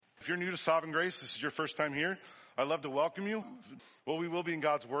If you're new to Sovereign Grace, this is your first time here, I'd love to welcome you. Well, we will be in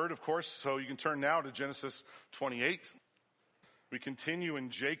God's Word, of course, so you can turn now to Genesis 28. We continue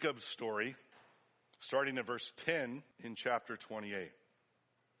in Jacob's story, starting at verse 10 in chapter 28.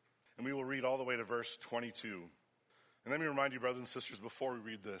 And we will read all the way to verse 22. And let me remind you, brothers and sisters, before we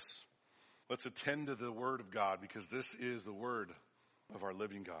read this, let's attend to the Word of God, because this is the Word of our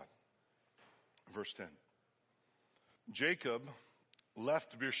living God. Verse 10. Jacob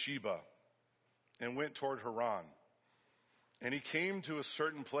left Beersheba and went toward Haran. And he came to a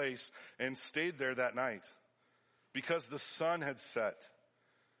certain place and stayed there that night, because the sun had set.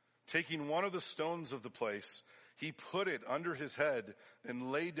 Taking one of the stones of the place, he put it under his head and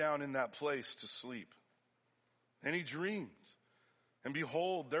lay down in that place to sleep. And he dreamed, and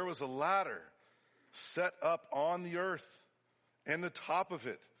behold, there was a ladder set up on the earth, and the top of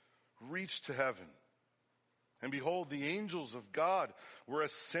it reached to heaven. And behold, the angels of God were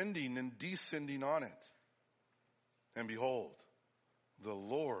ascending and descending on it. And behold, the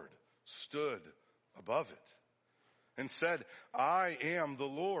Lord stood above it and said, I am the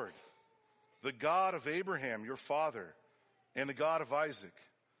Lord, the God of Abraham, your father, and the God of Isaac.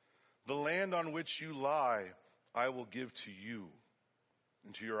 The land on which you lie, I will give to you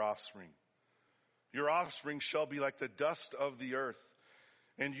and to your offspring. Your offspring shall be like the dust of the earth,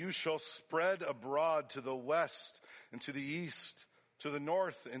 and you shall spread abroad to the west and to the east, to the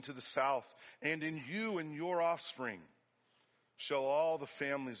north and to the south. And in you and your offspring shall all the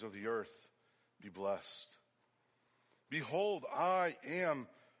families of the earth be blessed. Behold, I am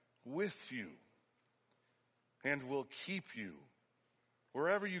with you and will keep you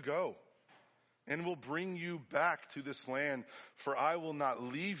wherever you go, and will bring you back to this land, for I will not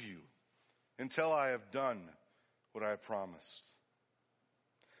leave you until I have done what I have promised.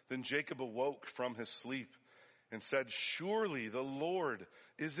 Then Jacob awoke from his sleep and said, surely the Lord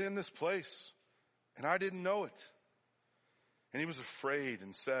is in this place, and I didn't know it. And he was afraid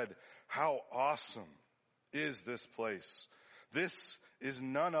and said, how awesome is this place? This is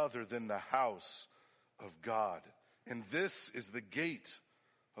none other than the house of God, and this is the gate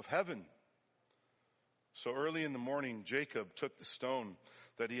of heaven. So early in the morning, Jacob took the stone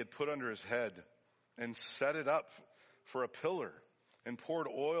that he had put under his head and set it up for a pillar and poured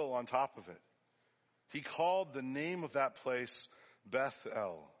oil on top of it. He called the name of that place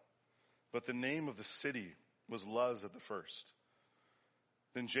Beth-el, but the name of the city was Luz at the first.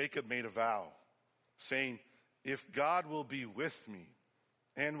 Then Jacob made a vow, saying, if God will be with me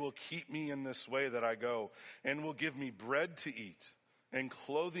and will keep me in this way that I go, and will give me bread to eat and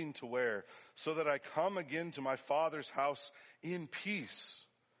clothing to wear, so that I come again to my father's house in peace,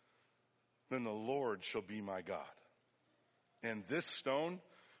 then the Lord shall be my God. And this stone,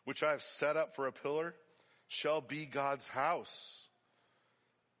 which I have set up for a pillar, shall be God's house.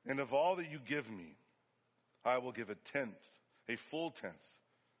 And of all that you give me, I will give a full tenth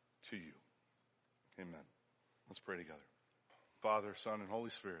to you. Amen. Let's pray together. Father, Son, and Holy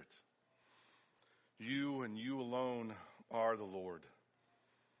Spirit, you and you alone are the Lord,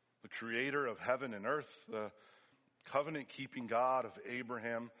 the creator of heaven and earth, the covenant-keeping God of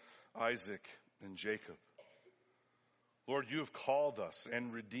Abraham, Isaac, and Jacob. Lord, you have called us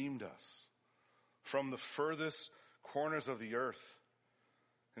and redeemed us from the furthest corners of the earth.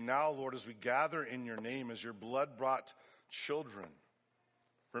 And now, Lord, as we gather in your name as your blood-brought children,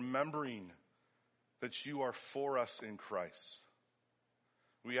 remembering that you are for us in Christ,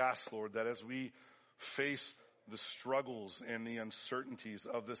 we ask, Lord, that as we face the struggles and the uncertainties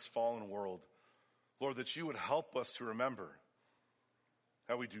of this fallen world, Lord, that you would help us to remember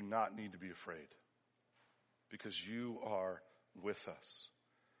that we do not need to be afraid, because you are with us.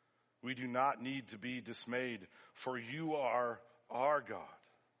 We do not need to be dismayed, for you are our God.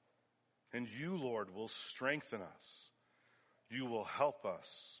 And you, Lord, will strengthen us. You will help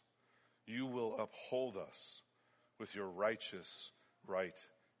us. You will uphold us with your righteous right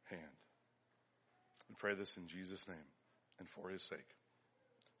hand. We pray this in Jesus' name and for his sake.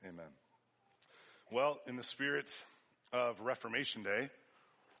 Amen. Well, in the spirit of Reformation Day,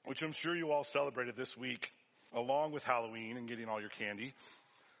 which I'm sure you all celebrated this week, along with Halloween and getting all your candy,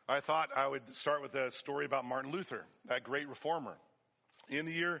 I thought I would start with a story about Martin Luther, that great reformer. In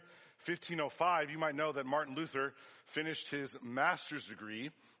the year 1505, you might know that Martin Luther finished his master's degree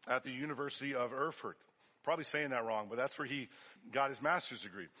at the University of Erfurt. Probably saying that wrong, but that's where he got his master's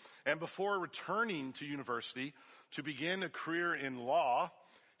degree. And before returning to university to begin a career in law,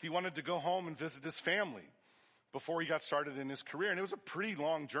 he wanted to go home and visit his family before he got started in his career. And it was a pretty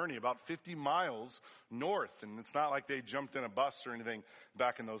long journey, about 50 miles north. And it's not like they jumped in a bus or anything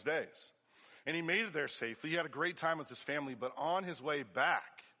back in those days. And he made it there safely. He had a great time with his family, but on his way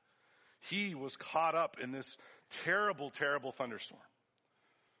back, he was caught up in this terrible, terrible thunderstorm.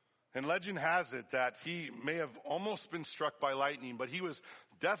 And legend has it that he may have almost been struck by lightning, but he was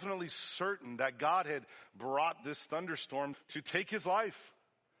definitely certain that God had brought this thunderstorm to take his life.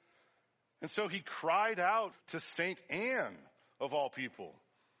 And so he cried out to Saint Anne, of all people.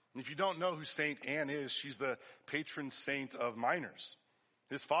 And if you don't know who Saint Anne is, she's the patron saint of miners.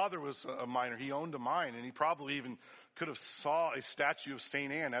 His father was a miner. He owned a mine, and he probably even could have saw a statue of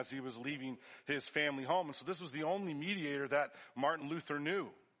Saint Anne as he was leaving his family home. And so this was the only mediator that Martin Luther knew.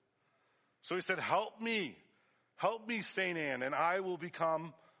 So he said, help me, Saint Anne, and I will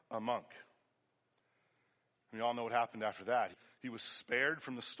become a monk. We all know what happened after that. He was spared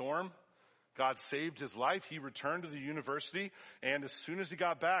from the storm. God saved his life. He returned to the university, and as soon as he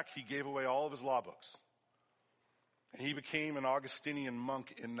got back, he gave away all of his law books. And he became an Augustinian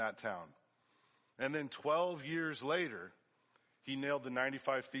monk in that town. And then 12 years later, he nailed the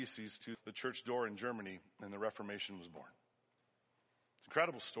 95 Theses to the church door in Germany, and the Reformation was born. It's an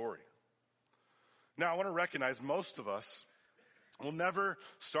incredible story. Now, I want to recognize most of us will never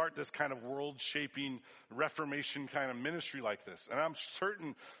start this kind of world-shaping Reformation kind of ministry like this. And I'm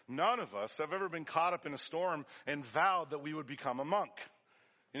certain none of us have ever been caught up in a storm and vowed that we would become a monk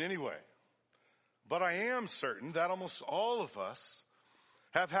in any way. But I am certain that almost all of us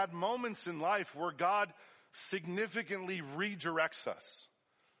have had moments in life where God significantly redirects us,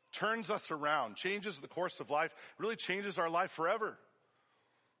 turns us around, changes the course of life, really changes our life forever.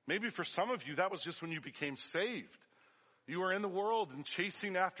 Maybe for some of you, that was just when you became saved. You were in the world and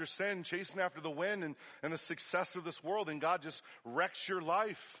chasing after sin, chasing after the wind and the success of this world, and God just wrecks your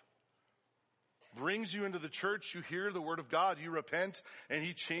life. Brings you into the church, you hear the word of God, you repent, and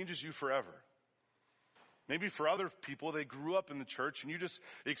he changes you forever. Maybe for other people, they grew up in the church and you just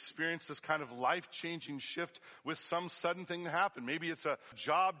experienced this kind of life-changing shift with some sudden thing that happened. Maybe it's a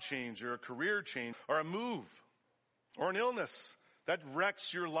job change or a career change or a move or an illness that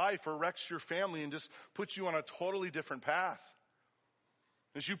wrecks your life or wrecks your family and just puts you on a totally different path.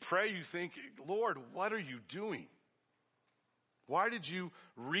 As you pray, you think, Lord, what are you doing? Why did you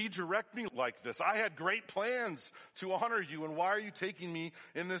redirect me like this? I had great plans to honor you, and why are you taking me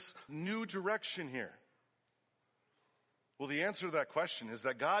in this new direction here? Well, the answer to that question is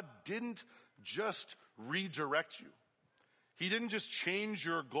that God didn't just redirect you. He didn't just change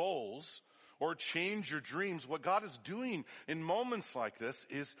your goals or change your dreams. What God is doing in moments like this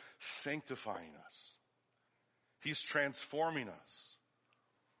is sanctifying us. He's transforming us.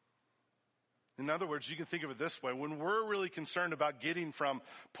 In other words, you can think of it this way. When we're really concerned about getting from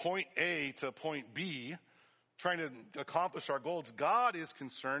point A to point B, trying to accomplish our goals, God is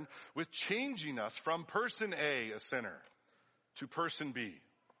concerned with changing us from person A, a sinner, to person B,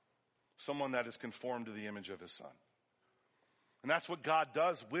 someone that is conformed to the image of his son. And that's what God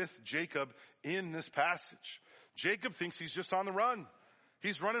does with Jacob in this passage. Jacob thinks he's just on the run.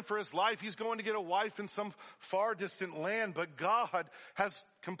 He's running for his life. He's going to get a wife in some far distant land, but God has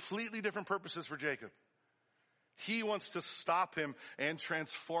completely different purposes for Jacob. He wants to stop him and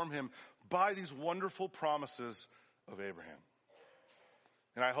transform him by these wonderful promises of Abraham.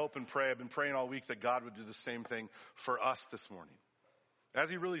 And I hope and pray, I've been praying all week that God would do the same thing for us this morning. As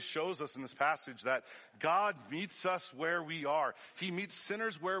he really shows us in this passage that God meets us where we are. He meets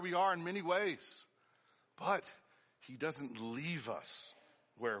sinners where we are in many ways. But he doesn't leave us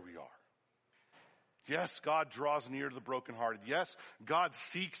where we are. Yes, God draws near to the brokenhearted. Yes, God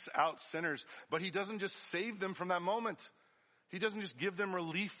seeks out sinners. But he doesn't just save them from that moment. He doesn't just give them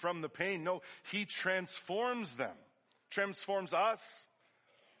relief from the pain. No, he transforms them. Transforms us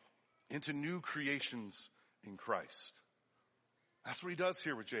into new creations in Christ. That's what he does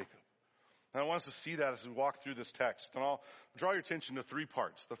here with Jacob. And I want us to see that as we walk through this text. And I'll draw your attention to three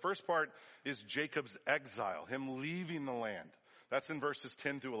parts. The first part is Jacob's exile, him leaving the land. That's in verses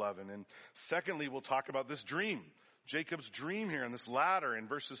 10 through 11. And secondly, we'll talk about this dream, Jacob's dream here in this ladder in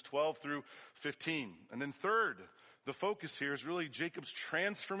verses 12 through 15. And then third, the focus here is really Jacob's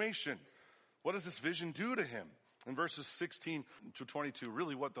transformation. What does this vision do to him? In verses 16 to 22,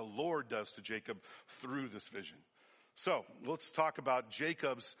 really what the Lord does to Jacob through this vision. So let's talk about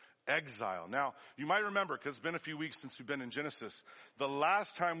Jacob's exile. Now, you might remember, because it's been a few weeks since we've been in Genesis, the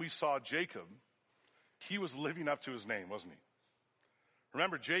last time we saw Jacob, he was living up to his name, wasn't he?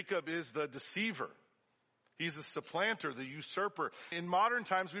 Remember, Jacob is the deceiver. He's the supplanter, the usurper. In modern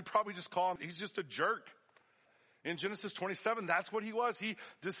times, we'd probably just call him, he's just a jerk. In Genesis 27, that's what he was. He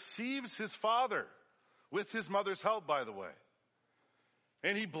deceives his father with his mother's help, by the way.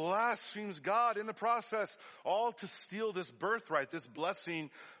 And he blasphemes God in the process, all to steal this birthright, this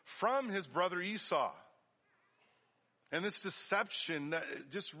blessing from his brother Esau. And this deception that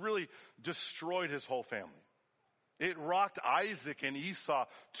just really destroyed his whole family. It rocked Isaac and Esau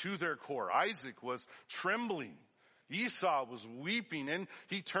to their core. Isaac was trembling. Esau was weeping, and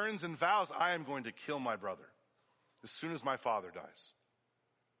he turns and vows, I am going to kill my brother as soon as my father dies.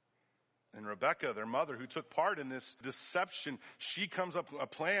 And Rebekah, their mother, who took part in this deception, she comes up with a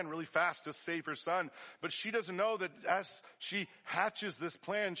plan really fast to save her son. But she doesn't know that as she hatches this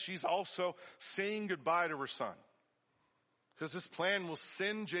plan, she's also saying goodbye to her son. Because this plan will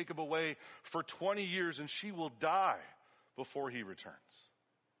send Jacob away for 20 years and she will die before he returns.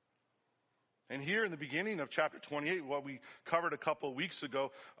 And here in the beginning of chapter 28, what we covered a couple of weeks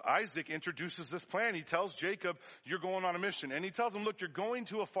ago, Isaac introduces this plan. He tells Jacob, you're going on a mission. And he tells him, look, you're going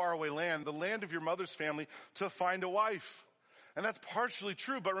to a faraway land, the land of your mother's family, to find a wife. And that's partially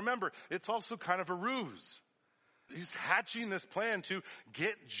true, but remember, it's also kind of a ruse. He's hatching this plan to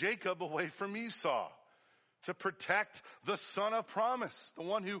get Jacob away from Esau, to protect the son of promise, the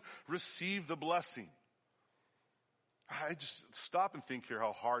one who received the blessing. I just stop and think here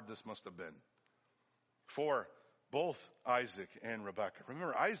how hard this must have been for both Isaac and Rebekah.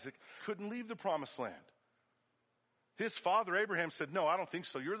 Remember, Isaac couldn't leave the promised land. His father Abraham said, no, I don't think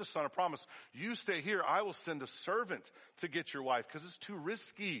so. You're the son of promise. You stay here. I will send a servant to get your wife because it's too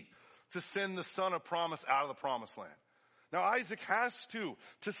risky to send the son of promise out of the promised land. Now Isaac has to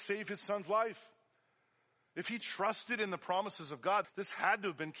save his son's life. If he trusted in the promises of God, this had to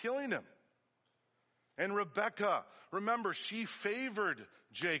have been killing him. And Rebekah, remember, she favored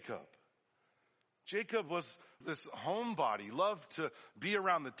Jacob. Jacob was this homebody, loved to be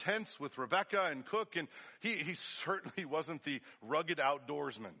around the tents with Rebekah and cook, and he certainly wasn't the rugged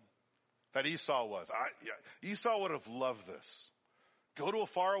outdoorsman that Esau was. Esau would have loved this. Go to a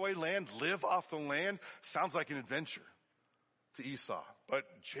faraway land, live off the land, sounds like an adventure to Esau. But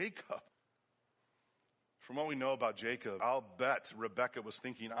Jacob, from what we know about Jacob, I'll bet Rebekah was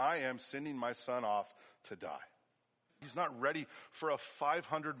thinking, I am sending my son off to die. He's not ready for a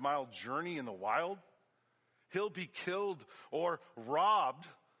 500-mile journey in the wild. He'll be killed or robbed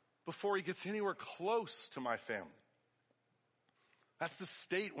before he gets anywhere close to my family. That's the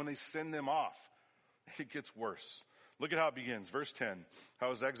state when they send them off. It gets worse. Look at how it begins. Verse 10,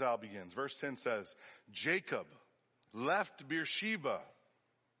 how his exile begins. Verse 10 says, Jacob left Beersheba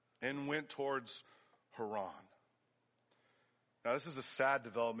and went towards Haran. Now this is a sad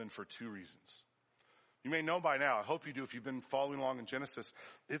development for two reasons. You may know by now, I hope you do if you've been following along in Genesis,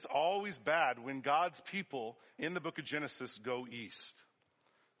 it's always bad when God's people in the book of Genesis go east.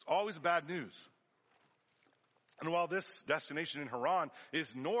 It's always bad news. And while this destination in Haran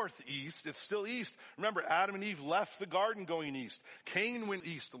is northeast, it's still east. Remember, Adam and Eve left the garden going east. Cain went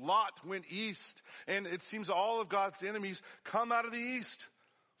east. Lot went east. And it seems all of God's enemies come out of the east.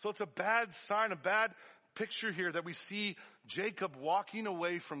 So it's a bad sign, a bad picture here that we see Jacob walking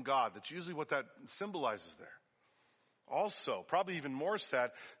away from God. That's usually what that symbolizes there. Also, probably even more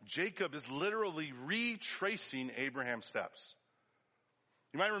sad, Jacob is literally retracing Abraham's steps.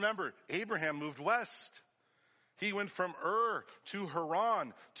 You might remember, Abraham moved west. He went from Ur to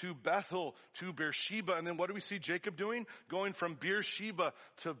Haran to Bethel to Beersheba. And then what do we see Jacob doing? Going from Beersheba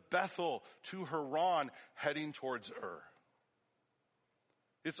to Bethel to Haran, heading towards Ur.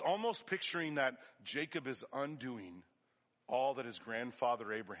 It's almost picturing that Jacob is undoing all that his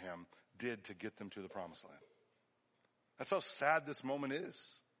grandfather Abraham did to get them to the promised land. That's how sad this moment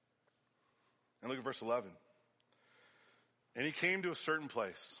is. And look at verse 11. And he came to a certain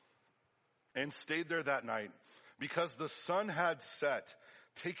place and stayed there that night because the sun had set,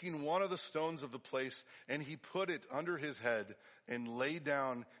 taking one of the stones of the place, and he put it under his head and lay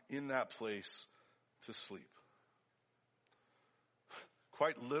down in that place to sleep.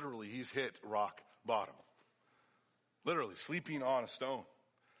 Quite literally, he's hit rock bottom. Literally, sleeping on a stone.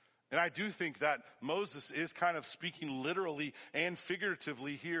 And I do think that Moses is kind of speaking literally and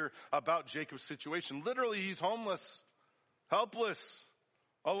figuratively here about Jacob's situation. Literally, he's homeless, helpless,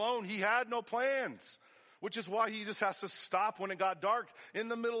 alone. He had no plans, which is why he just has to stop when it got dark in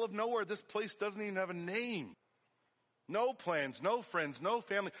the middle of nowhere. This place doesn't even have a name. No plans, no friends, no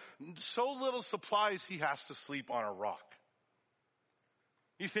family. So little supplies he has to sleep on a rock.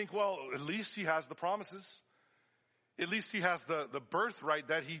 You think, well, at least he has the promises. At least he has the birthright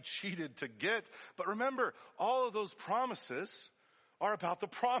that he cheated to get. But remember, all of those promises are about the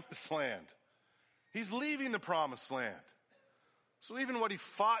promised land. He's leaving the promised land. So even what he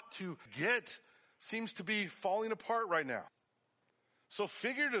fought to get seems to be falling apart right now. So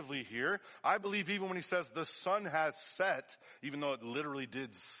figuratively here, I believe even when he says the sun has set, even though it literally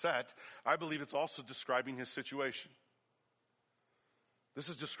did set, I believe it's also describing his situation. This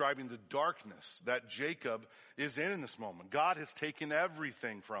is describing the darkness that Jacob is in this moment. God has taken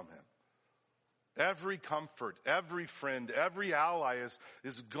everything from him. Every comfort, every friend, every ally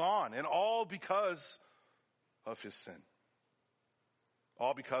is gone, and all because of his sin.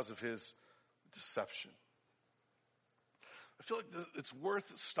 All because of his deception. I feel like it's worth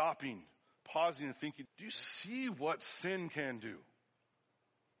stopping, pausing, and thinking, do you see what sin can do?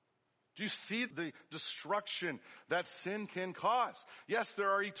 Do you see the destruction that sin can cause? Yes,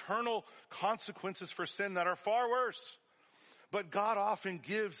 there are eternal consequences for sin that are far worse. But God often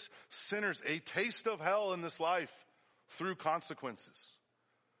gives sinners a taste of hell in this life through consequences.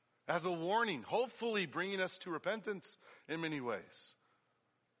 As a warning, hopefully bringing us to repentance in many ways.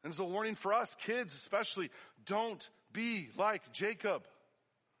 And as a warning for us, kids especially, don't be like Jacob.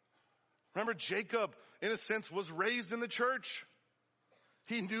 Remember, Jacob, in a sense, was raised in the church.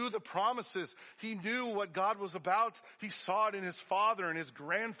 He knew the promises. He knew what God was about. He saw it in his father and his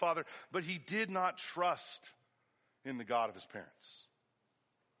grandfather, but he did not trust in the God of his parents.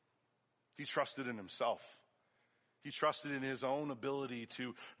 He trusted in himself. He trusted in his own ability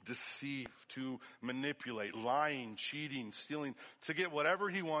to deceive, to manipulate, lying, cheating, stealing, to get whatever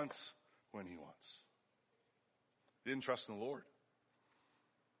he wants when he wants. He didn't trust in the Lord.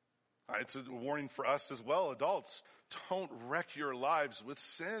 It's a warning for us as well, adults. Don't wreck your lives with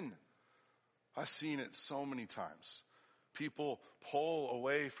sin. I've seen it so many times. People pull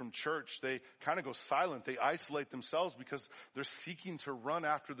away from church. They kind of go silent. They isolate themselves because they're seeking to run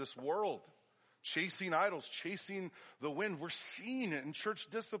after this world. Chasing idols, chasing the wind. We're seeing it in church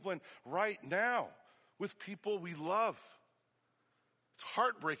discipline right now with people we love. It's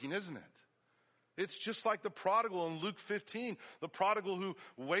heartbreaking, isn't it? It's just like the prodigal in Luke 15, the prodigal who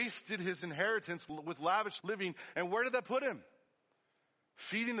wasted his inheritance with lavish living. And where did that put him?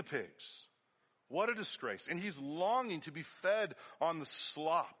 Feeding the pigs. What a disgrace. And he's longing to be fed on the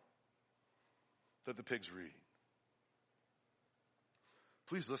slop that the pigs were eating.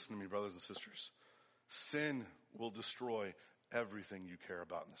 Please listen to me, brothers and sisters. Sin will destroy everything you care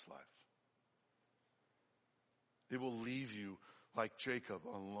about in this life. It will leave you like Jacob,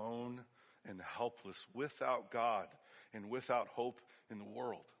 alone and helpless, without God and without hope in the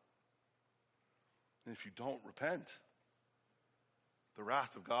world. And if you don't repent, the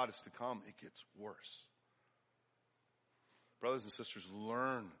wrath of God is to come. It gets worse. Brothers and sisters,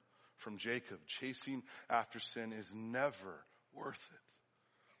 learn from Jacob. Chasing after sin is never worth it.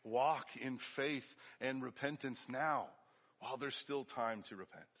 Walk in faith and repentance now while there's still time to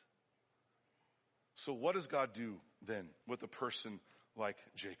repent. So what does God do then with a person like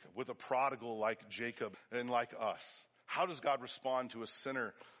Jacob, with a prodigal like Jacob and like us? How does God respond to a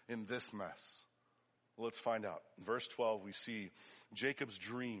sinner in this mess? Well, let's find out. In verse 12, we see Jacob's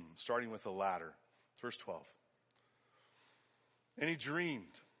dream, starting with a ladder. Verse 12. And he dreamed,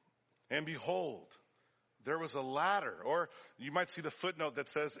 and behold, there was a ladder, or you might see the footnote that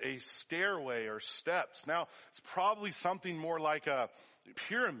says a stairway or steps. Now, it's probably something more like a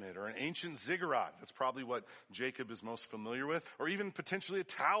pyramid or an ancient ziggurat. That's probably what Jacob is most familiar with, or even potentially a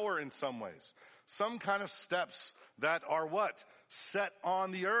tower in some ways. Some kind of steps that are what? Set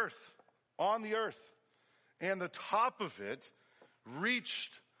on the earth. On the earth. And the top of it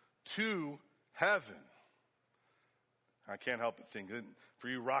reached to heaven. I can't help but think, for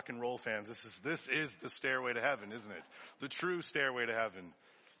you rock and roll fans, this is the stairway to heaven, isn't it? The true stairway to heaven.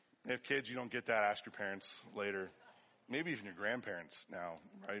 If kids, you don't get that, ask your parents later. Maybe even your grandparents now,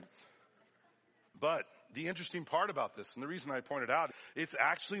 right? But the interesting part about this, and the reason I pointed out, it's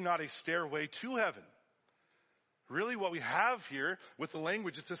actually not a stairway to heaven. Really what we have here with the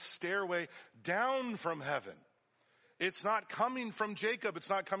language, it's a stairway down from heaven. It's not coming from Jacob. It's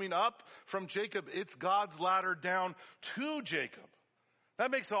not coming up from Jacob. It's God's ladder down to Jacob.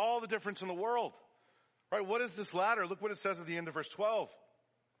 That makes all the difference in the world. Right? What is this ladder? Look what it says at the end of verse 12.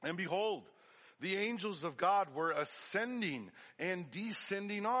 And behold, the angels of God were ascending and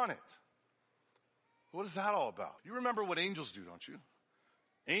descending on it. What is that all about? You remember what angels do, don't you?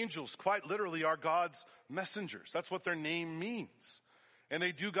 Angels, quite literally, are God's messengers. That's what their name means. And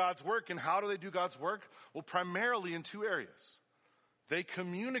they do God's work. And how do they do God's work? Well, primarily in two areas. They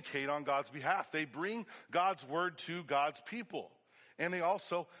communicate on God's behalf. They bring God's word to God's people. And they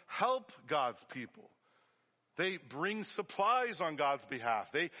also help God's people. They bring supplies on God's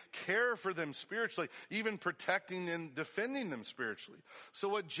behalf. They care for them spiritually, even protecting and defending them spiritually. So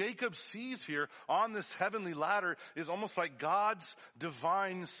what Jacob sees here on this heavenly ladder is almost like God's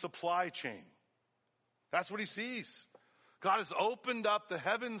divine supply chain. That's what he sees. God has opened up the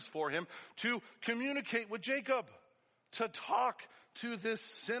heavens for him to communicate with Jacob, to talk to this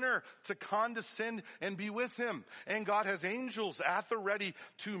sinner to condescend and be with him. And God has angels at the ready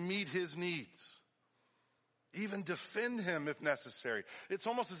to meet his needs. Even defend him if necessary. It's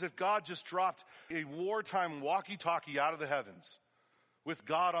almost as if God just dropped a wartime walkie-talkie out of the heavens with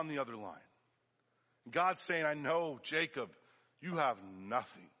God on the other line. God saying, I know, Jacob, you have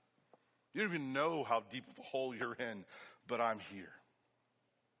nothing. You don't even know how deep of a hole you're in, but I'm here.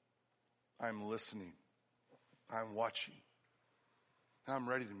 I'm listening. I'm watching. I'm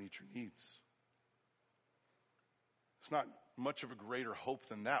ready to meet your needs. It's not much of a greater hope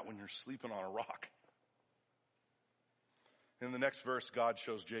than that when you're sleeping on a rock. In the next verse, God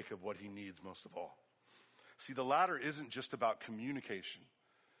shows Jacob what he needs most of all. See, the ladder isn't just about communication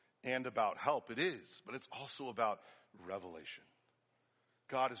and about help. It is, but it's also about revelation.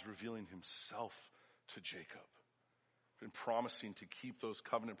 God is revealing himself to Jacob and promising to keep those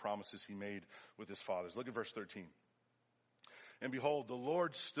covenant promises he made with his fathers. Look at verse 13. And behold, the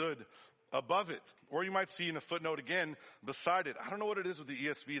Lord stood above it. Or you might see in a footnote again, beside it. I don't know what it is with the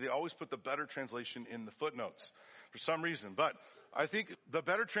ESV. They always put the better translation in the footnotes for some reason. But I think the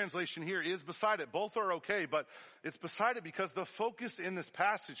better translation here is beside it. Both are okay, but it's beside it because the focus in this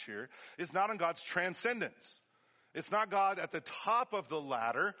passage here is not on God's transcendence. It's not God at the top of the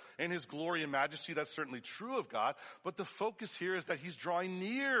ladder in his glory and majesty. That's certainly true of God. But the focus here is that he's drawing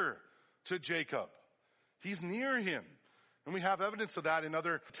near to Jacob. He's near him. And we have evidence of that in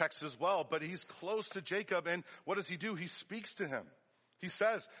other texts as well. But he's close to Jacob. And what does he do? He speaks to him. He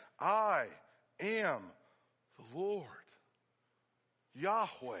says, I am the Lord,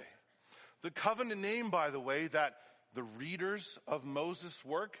 Yahweh. The covenant name, by the way, that the readers of Moses'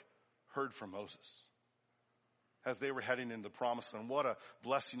 work heard from Moses as they were heading into the promised land. What a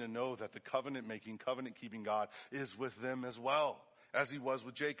blessing to know that the covenant-making, covenant-keeping God is with them as well, as he was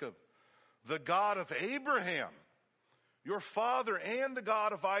with Jacob. The God of Abraham, your father, and the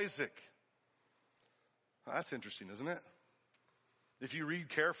God of Isaac. That's interesting, isn't it? If you read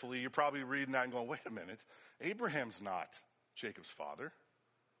carefully, you're probably reading that and going, wait a minute. Abraham's not Jacob's father.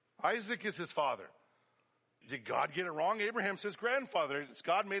 Isaac is his father. Did God get it wrong? Abraham's his grandfather. Has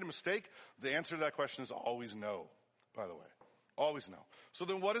God made a mistake? The answer to that question is always no, by the way. Always no. So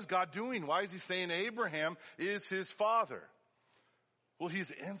then what is God doing? Why is he saying Abraham is his father? Well,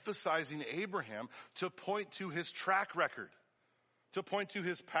 he's emphasizing Abraham to point to his track record, to point to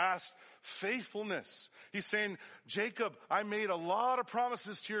his past faithfulness. He's saying, Jacob, I made a lot of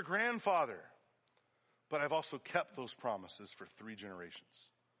promises to your grandfather, but I've also kept those promises for 3 generations.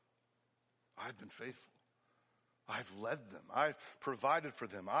 I've been faithful. I've led them. I've provided for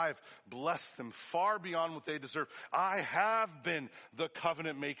them. I've blessed them far beyond what they deserve. I have been the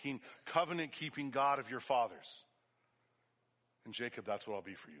covenant-making, covenant-keeping God of your fathers. And Jacob, that's what I'll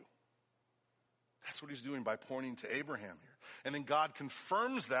be for you. That's what he's doing by pointing to Abraham here. And then God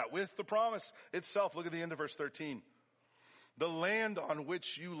confirms that with the promise itself. Look at the end of verse 13. The land on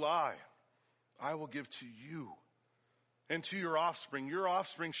which you lie, I will give to you and to your offspring. Your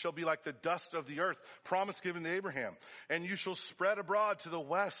offspring shall be like the dust of the earth, promise given to Abraham. And you shall spread abroad to the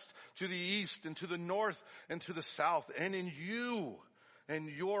west, to the east, and to the north, and to the south. And in you and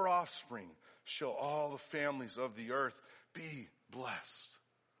your offspring shall all the families of the earth be blessed.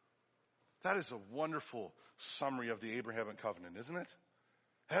 That is a wonderful summary of the Abrahamic covenant, isn't it?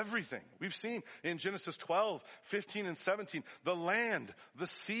 Everything. We've seen in Genesis 12, 15, and 17, the land, the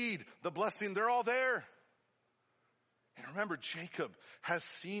seed, the blessing, they're all there. And remember, Jacob has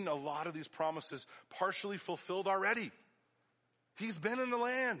seen a lot of these promises partially fulfilled already. He's been in the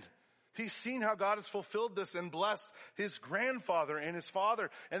land. He's seen how God has fulfilled this and blessed his grandfather and his father.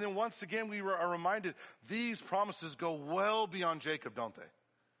 And then once again, we are reminded these promises go well beyond Jacob, don't they?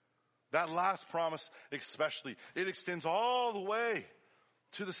 That last promise especially, it extends all the way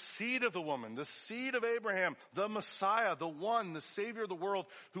to the seed of the woman, the seed of Abraham, the Messiah, the one, the Savior of the world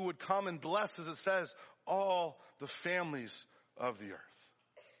who would come and bless, as it says, all the families of the earth.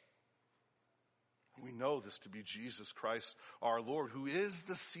 We know this to be Jesus Christ, our Lord, who is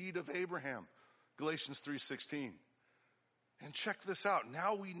the seed of Abraham. Galatians 3:16. And check this out.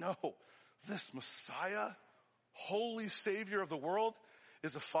 Now we know this Messiah, holy Savior of the world,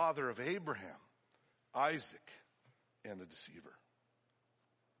 is a father of Abraham, Isaac, and the deceiver.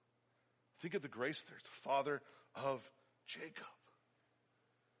 Think of the grace there. It's the father of Jacob.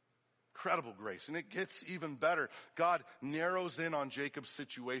 Incredible grace. And it gets even better. God narrows in on Jacob's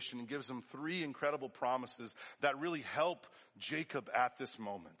situation and gives him 3 incredible promises that really help Jacob at this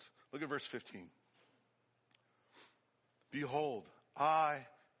moment. Look at verse 15. Behold, I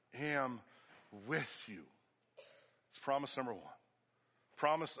am with you. It's promise number 1.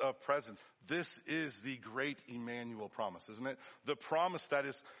 promise of presence. This is the great Emmanuel promise, isn't it? The promise that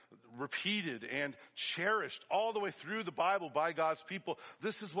is repeated and cherished all the way through the Bible by God's people.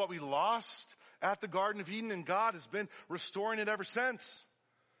 This is what we lost at the Garden of Eden, and God has been restoring it ever since.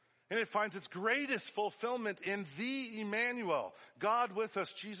 And it finds its greatest fulfillment in the Emmanuel, God with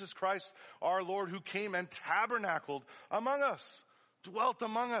us, Jesus Christ, our Lord, who came and tabernacled among us, dwelt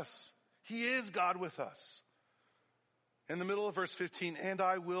among us. He is God with us. In the middle of verse 15, and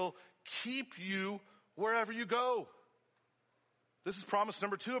I will keep you wherever you go. This is promise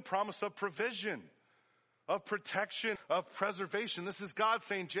number 2, a promise of provision, of protection, of preservation. This is God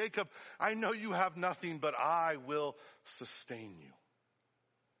saying, Jacob, I know you have nothing, but I will sustain you.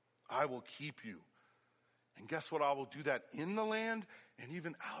 I will keep you. And guess what? I will do that in the land and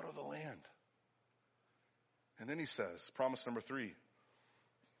even out of the land. And then he says, promise number 3,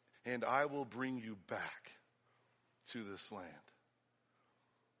 and I will bring you back to this land.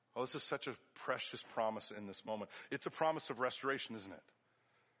 Oh, this is such a precious promise in this moment. It's a promise of restoration, isn't it?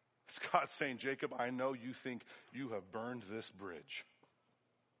 It's God saying, Jacob, I know you think you have burned this bridge.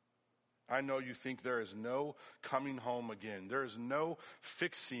 I know you think there is no coming home again. There is no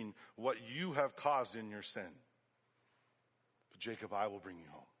fixing what you have caused in your sin. But Jacob, I will bring you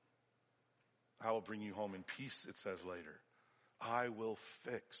home. I will bring you home in peace, it says later. I will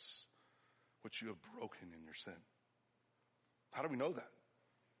fix what you have broken in your sin. How do we know that?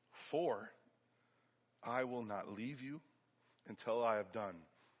 For I will not leave you until I have done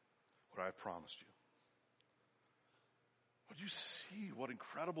what I have promised you. Would you see what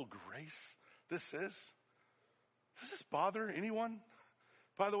incredible grace this is? Does this bother anyone?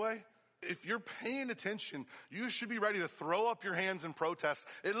 By the way, if you're paying attention, you should be ready to throw up your hands in protest,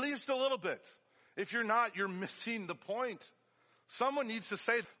 at least a little bit. If you're not, you're missing the point. Someone needs to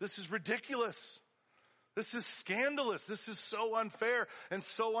say, this is ridiculous. This is scandalous. This is so unfair and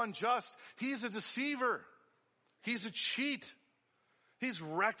so unjust. He's a deceiver. He's a cheat. He's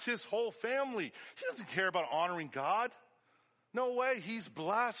wrecked his whole family. He doesn't care about honoring God. No way. He's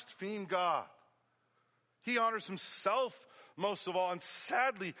blasphemed God. He honors himself most of all. And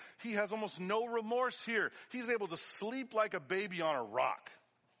sadly, he has almost no remorse here. He's able to sleep like a baby on a rock.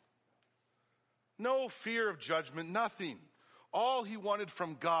 No fear of judgment, nothing. All he wanted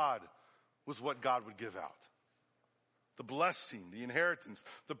from God was what God would give out. The blessing, the inheritance,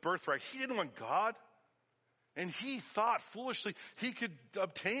 the birthright. He didn't want God. And he thought foolishly he could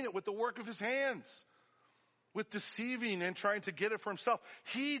obtain it with the work of his hands. With deceiving and trying to get it for himself.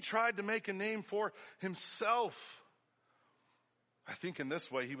 He tried to make a name for himself. I think in this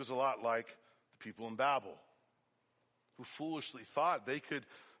way he was a lot like the people in Babel, who foolishly thought they could,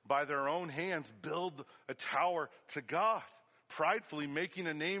 by their own hands, build a tower to God, pridefully making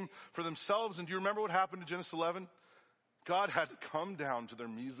a name for themselves. And do you remember what happened in Genesis 11? God had to come down to their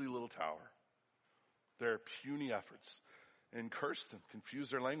measly little tower, their puny efforts, and curse them, confuse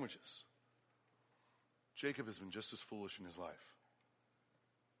their languages. Jacob has been just as foolish in his life.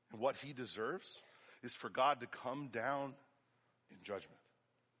 And what he deserves is for God to come down in judgment,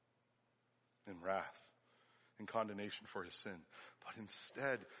 in wrath, in condemnation for his sin. But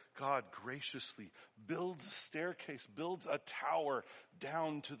instead, God graciously builds a staircase, builds a tower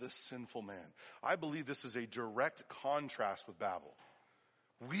down to the sinful man. I believe this is a direct contrast with Babel.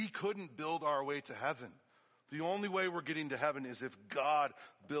 We couldn't build our way to heaven. The only way we're getting to heaven is if God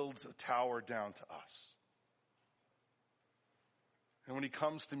builds a tower down to us. And when he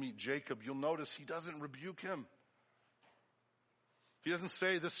comes to meet Jacob, you'll notice he doesn't rebuke him. He doesn't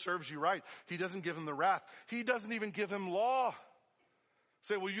say, this serves you right. He doesn't give him the wrath. He doesn't even give him law.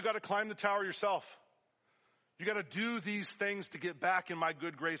 Say, well, you got to climb the tower yourself. You got to do these things to get back in my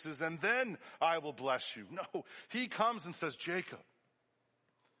good graces, and then I will bless you. No, he comes and says, Jacob,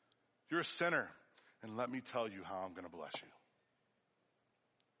 you're a sinner, and let me tell you how I'm going to bless you.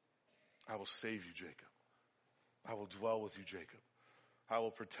 I will save you, Jacob. I will dwell with you, Jacob. I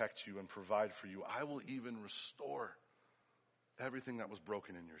will protect you and provide for you. I will even restore everything that was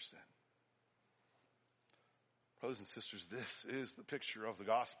broken in your sin. Brothers and sisters, this is the picture of the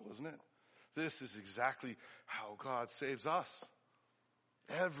gospel, isn't it? This is exactly how God saves us.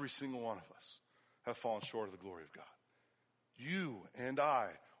 Every single one of us have fallen short of the glory of God. You and I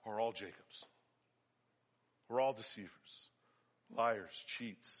are all Jacobs. We're all deceivers, liars,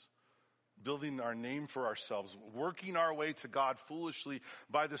 cheats, building our name for ourselves, working our way to God foolishly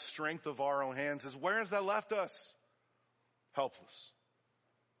by the strength of our own hands. Where has that left us? Helpless,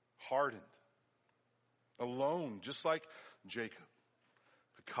 hardened, alone, just like Jacob.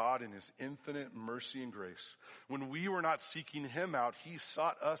 But God, in his infinite mercy and grace, when we were not seeking him out, he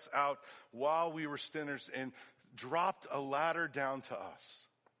sought us out while we were sinners and dropped a ladder down to us.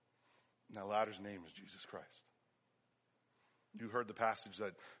 And that ladder's name is Jesus Christ. You heard the passage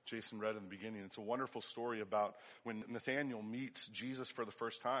that Jason read in the beginning. It's a wonderful story about when Nathanael meets Jesus for the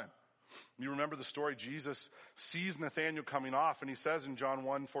first time. You remember the story. Jesus sees Nathanael coming off, and he says in John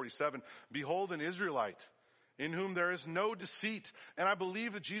 1:47, "Behold, an Israelite in whom there is no deceit." And I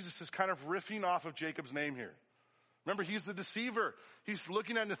believe that Jesus is kind of riffing off of Jacob's name here. Remember, he's the deceiver. He's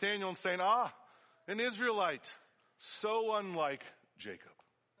looking at Nathanael and saying, an Israelite, so unlike Jacob.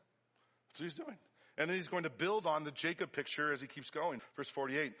 That's what he's doing. And then he's going to build on the Jacob picture as he keeps going. Verse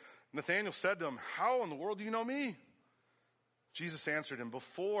 48, Nathanael said to him, "How in the world do you know me?" Jesus answered him,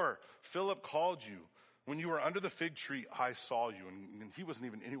 "Before Philip called you, when you were under the fig tree, I saw you." And he wasn't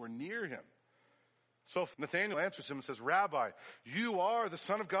even anywhere near him. So Nathanael answers him and says, "Rabbi, you are the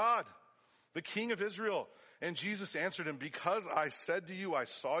Son of God, the King of Israel." And Jesus answered him, "Because I said to you, I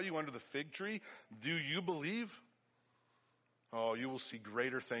saw you under the fig tree, do you believe? Oh, you will see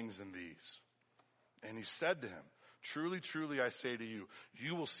greater things than these." And he said to him, "Truly, truly, I say to you,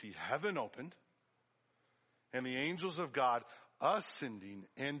 you will see heaven opened and the angels of God ascending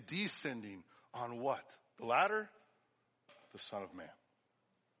and descending on" what? The ladder? The Son of Man.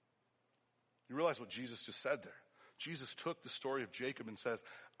 You realize what Jesus just said there? Jesus took the story of Jacob and says,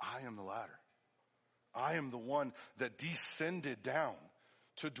 I am the ladder. I am the one that descended down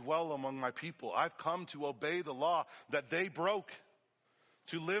to dwell among my people. I've come to obey the law that they broke,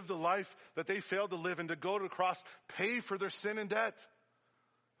 to live the life that they failed to live, and to go to the cross, pay for their sin and debt.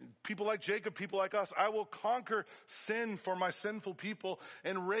 People like Jacob, people like us, I will conquer sin for my sinful people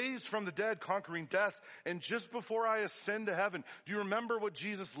and raise from the dead, conquering death. And just before I ascend to heaven, do you remember what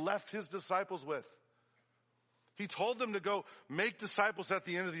Jesus left his disciples with? He told them to go make disciples at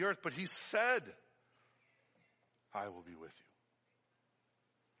the end of the earth, but he said, I will be with you.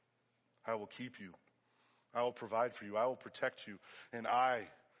 I will keep you. I will provide for you. I will protect you. And I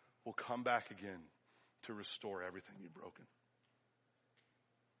will come back again to restore everything you've broken.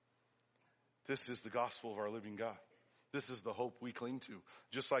 This is the gospel of our living God. This is the hope we cling to,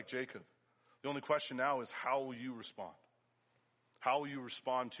 just like Jacob. The only question now is, how will you respond? How will you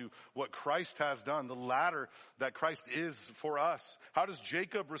respond to what Christ has done, the ladder that Christ is for us? How does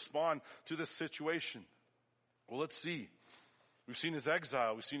Jacob respond to this situation? Well, let's see. We've seen his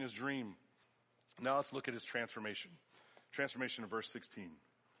exile. We've seen his dream. Now let's look at his transformation. Transformation in verse 16.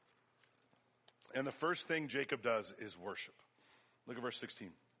 And the first thing Jacob does is worship. Look at verse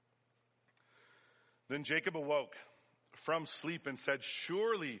 16. Then Jacob awoke from sleep and said,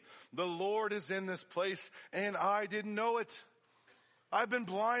 "Surely the Lord is in this place, and I didn't know it. I've been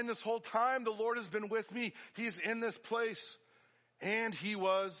blind this whole time. The Lord has been with me. He's in this place." And he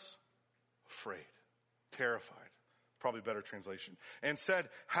was afraid, terrified. Probably better translation. And said,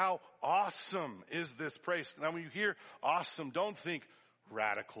 "How awesome is this place?" Now when you hear awesome, don't think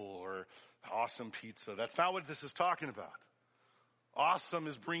radical or awesome pizza. That's not what this is talking about. Awesome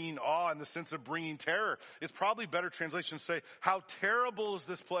is bringing awe in the sense of bringing terror. It's probably better translation to say, how terrible is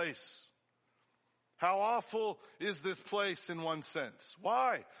this place? How awful is this place in one sense?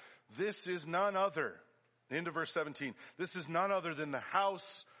 Why? This is none other. Into verse 17. This is none other than the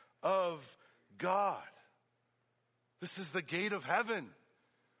house of God. This is the gate of heaven.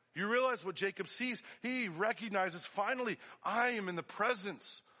 You realize what Jacob sees? He recognizes, finally, I am in the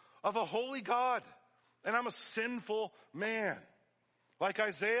presence of a holy God, and I'm a sinful man. Like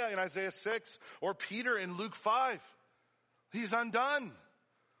Isaiah in Isaiah 6 or Peter in Luke 5. He's undone.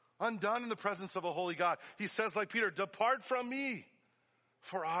 Undone in the presence of a holy God. He says like Peter, "Depart from me,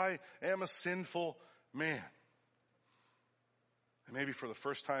 for I am a sinful man." And maybe for the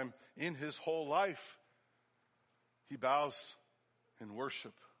first time in his whole life, he bows in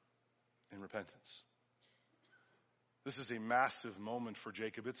worship and repentance. This is a massive moment for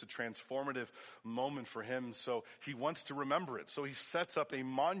Jacob. It's a transformative moment for him. So he wants to remember it. So he sets up a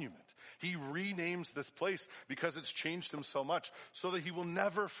monument. He renames this place because it's changed him so much, so that he will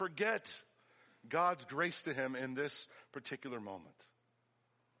never forget God's grace to him in this particular moment.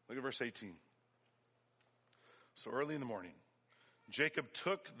 Look at verse 18. So early in the morning, Jacob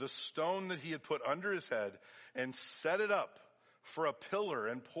took the stone that he had put under his head and set it up for a pillar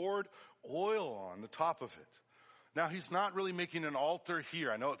and poured oil on the top of it. Now, he's not really making an altar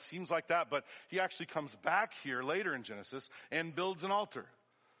here. I know it seems like that, but he actually comes back here later in Genesis and builds an altar.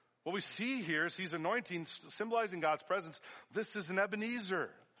 What we see here is he's anointing, symbolizing God's presence. This is an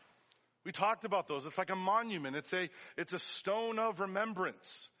Ebenezer. We talked about those. It's like a monument. It's a stone of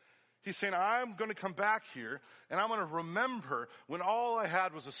remembrance. He's saying, I'm going to come back here and I'm going to remember when all I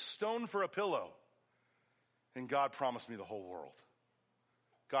had was a stone for a pillow, and God promised me the whole world.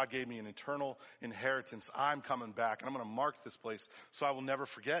 God gave me an eternal inheritance. I'm coming back, and I'm going to mark this place so I will never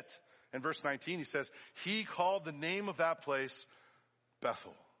forget. In verse 19, he says, he called the name of that place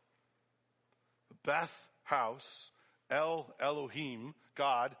Bethel. Beth, house, El Elohim,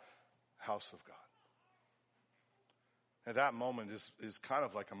 God, house of God. And that moment is kind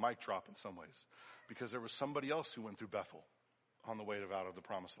of like a mic drop in some ways, because there was somebody else who went through Bethel on the way out of the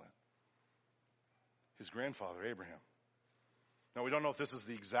promised land. His grandfather, Abraham. Now, we don't know if this is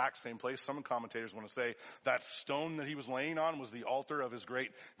the exact same place. Some commentators want to say that stone that he was laying on was the altar of his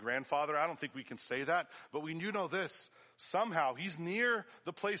great-grandfather. I don't think we can say that, but we do know this. Somehow, he's near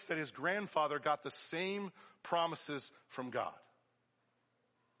the place that his grandfather got the same promises from God.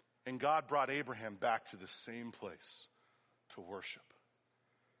 And God brought Abraham back to the same place to worship.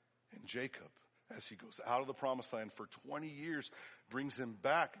 And Jacob, as he goes out of the promised land for 20 years, brings him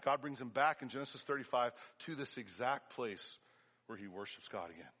back. God brings him back in Genesis 35 to this exact place where he worships God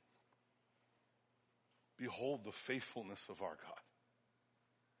again. Behold the faithfulness of our God.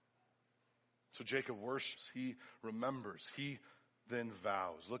 So Jacob worships, he remembers, he then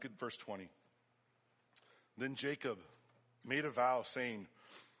vows. Look at verse 20. Then Jacob made a vow saying,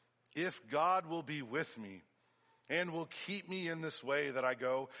 if God will be with me and will keep me in this way that I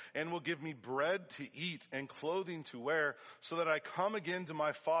go and will give me bread to eat and clothing to wear so that I come again to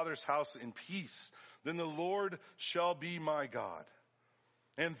my father's house in peace, then the Lord shall be my God.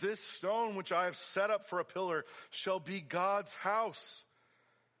 And this stone which I have set up for a pillar shall be God's house.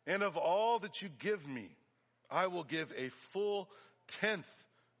 And of all that you give me, I will give a full tenth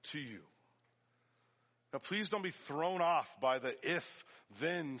to you. Now, please don't be thrown off by the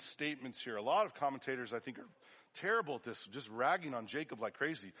if-then statements here. A lot of commentators, I think, are terrible at this, just ragging on Jacob like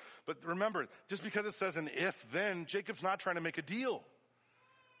crazy. But remember, just because it says an if-then, Jacob's not trying to make a deal.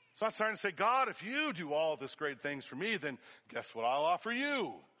 It's not trying to say, God, if you do all this great things for me, then guess what I'll offer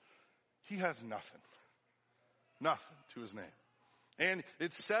you? He has nothing. Nothing to his name. And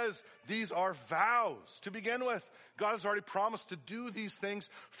it says these are vows to begin with. God has already promised to do these things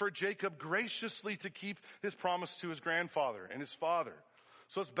for Jacob graciously to keep his promise to his grandfather and his father.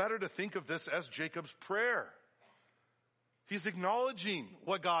 So it's better to think of this as Jacob's prayer. He's acknowledging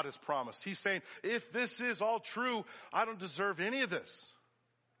what God has promised. He's saying, if this is all true, I don't deserve any of this.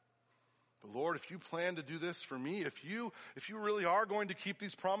 But Lord, if you plan to do this for me, if you really are going to keep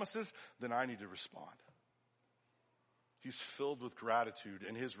these promises, then I need to respond. He's filled with gratitude,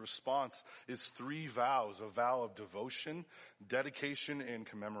 and his response is 3 vows, a vow of devotion, dedication, and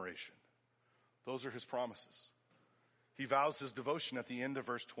commemoration. Those are his promises. He vows his devotion at the end of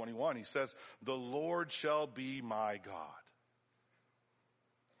verse 21. He says, the Lord shall be my God.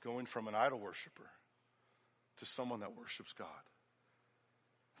 Going from an idol worshiper to someone that worships God.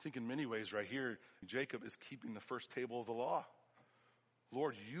 I think in many ways right here, Jacob is keeping the first table of the law.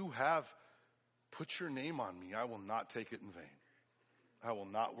 Lord, you have put your name on me. I will not take it in vain. I will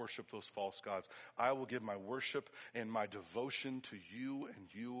not worship those false gods. I will give my worship and my devotion to you and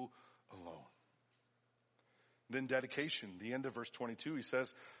you alone. Then dedication, the end of verse 22, he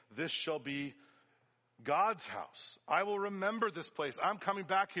says, this shall be God's house. I will remember this place. I'm coming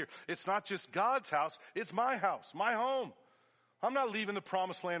back here. It's not just God's house. It's my house, my home. I'm not leaving the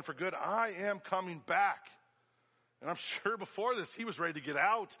promised land for good. I am coming back. And I'm sure before this, he was ready to get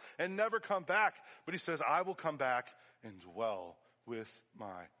out and never come back. But he says, I will come back and dwell with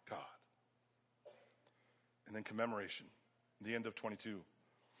my God. And then commemoration, the end of 22. He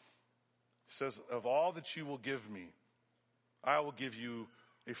says, of all that you will give me, I will give you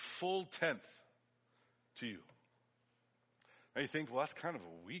a full tenth to you. Now you think, well, that's kind of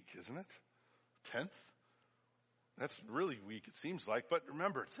a weak, isn't it? Tenth? That's really weak, it seems like. But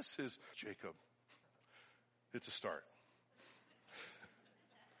remember, this is Jacob. It's a start.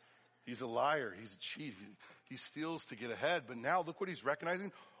 He's a liar. He's a cheat. He steals to get ahead. But now look what he's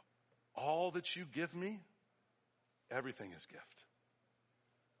recognizing. All that you give me, everything is gift.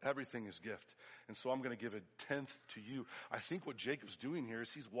 Everything is gift. And so I'm going to give a tenth to you. I think what Jacob's doing here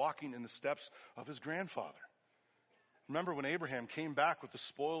is he's walking in the steps of his grandfather. Remember when Abraham came back with the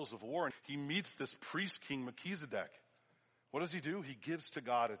spoils of war and he meets this priest king Melchizedek. What does he do? He gives to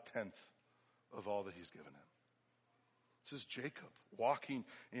God a tenth of all that he's given him. This is Jacob walking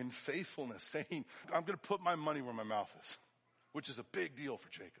in faithfulness, saying, I'm going to put my money where my mouth is, which is a big deal for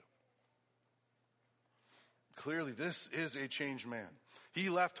Jacob. Clearly, this is a changed man. He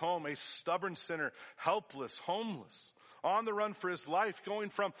left home a stubborn sinner, helpless, homeless, on the run for his life, going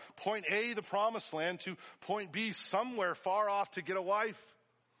from point A, the promised land, to point B, somewhere far off to get a wife.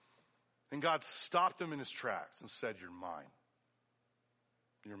 And God stopped him in his tracks and said, you're mine.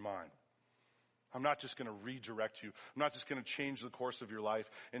 You're mine. I'm not just going to redirect you. I'm not just going to change the course of your life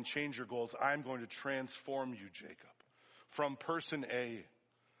and change your goals. I'm going to transform you, Jacob, from person A,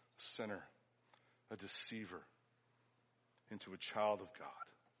 sinner, a deceiver, into a child of God,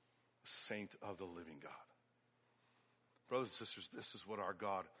 a saint of the living God. Brothers and sisters, this is what our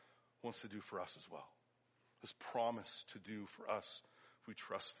God wants to do for us as well. Has promised to do for us if we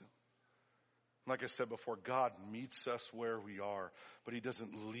trust him. Like I said before, God meets us where we are, but he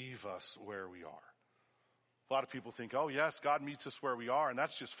doesn't leave us where we are. A lot of people think, oh yes, God meets us where we are, and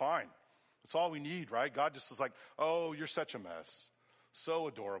that's just fine. That's all we need, right? God just is like, oh, you're such a mess. So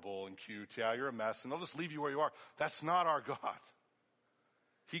adorable and cute. Yeah, you're a mess, and they'll just leave you where you are. That's not our God.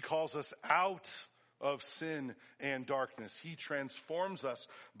 He calls us out of sin and darkness. He transforms us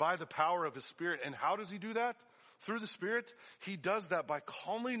by the power of his Spirit. And how does he do that? Through the Spirit. He does that by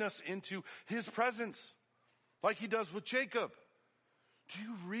calling us into his presence, like he does with Jacob. Do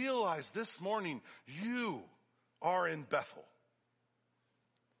you realize this morning you are in Bethel?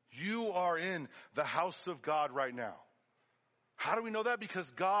 You are in the house of God right now. How do we know that? Because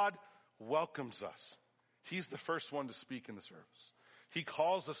God welcomes us. He's the first one to speak in the service. He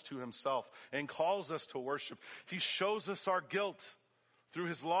calls us to himself and calls us to worship. He shows us our guilt through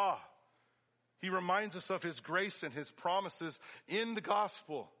his law. He reminds us of his grace and his promises in the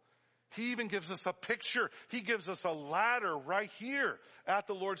gospel. He even gives us a picture. He gives us a ladder right here at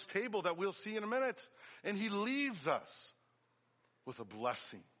the Lord's table that we'll see in a minute. And he leaves us with a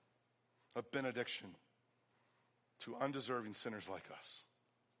blessing, a benediction to undeserving sinners like us.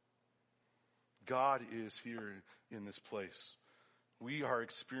 God is here in this place. We are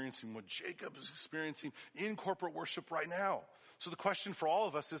experiencing what Jacob is experiencing in corporate worship right now. So the question for all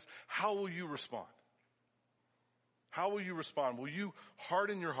of us is, how will you respond? How will you respond? Will you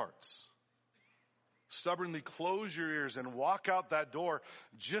harden your hearts? Stubbornly close your ears and walk out that door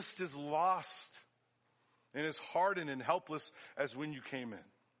just as lost and as hardened and helpless as when you came in?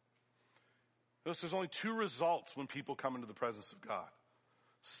 Notice there's only two results when people come into the presence of God: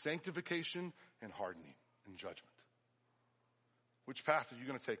 sanctification and hardening and judgment. Which path are you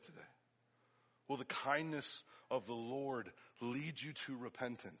going to take today? Will the kindness of the Lord lead you to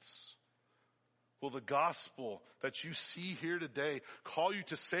repentance? Will the gospel that you see here today call you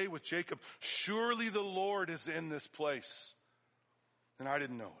to say with Jacob, surely the Lord is in this place? And I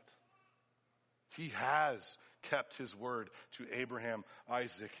didn't know it. He has kept his word to Abraham,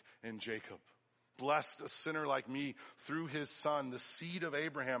 Isaac, and Jacob. Blessed a sinner like me through his son, the seed of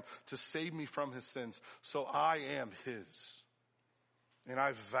Abraham, to save me from his sins. So I am his. And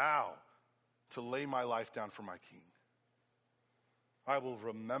I vow to lay my life down for my King. I will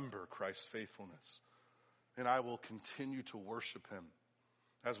remember Christ's faithfulness, and I will continue to worship him,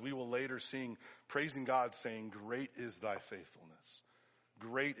 as we will later sing, praising God, saying, great is thy faithfulness.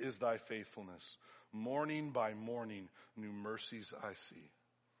 Great is thy faithfulness. Morning by morning, new mercies I see.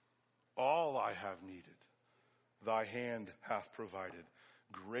 All I have needed, thy hand hath provided.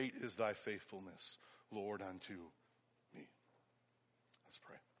 Great is thy faithfulness, Lord, unto me. Let's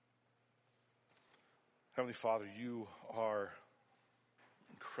pray. Heavenly Father, you are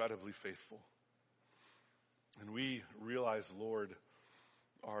incredibly faithful. And we realize, Lord,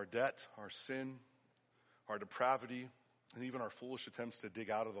 our debt, our sin, our depravity, and even our foolish attempts to dig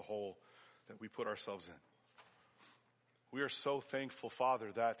out of the hole that we put ourselves in. We are so thankful,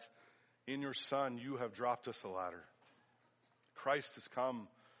 Father, that in your Son you have dropped us a ladder. Christ has come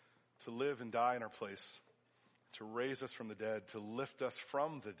to live and die in our place, to raise us from the dead, to lift us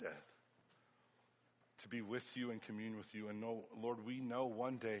from the dead, to be with you and commune with you. And know, Lord, we know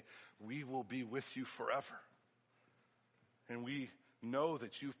one day we will be with you forever. And we know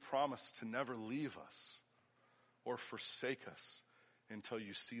that you've promised to never leave us or forsake us until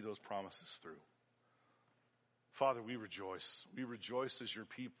you see those promises through. Father, we rejoice. We rejoice as your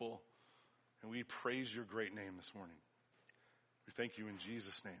people, and we praise your great name this morning. We thank you in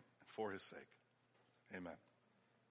Jesus' name and for his sake. Amen.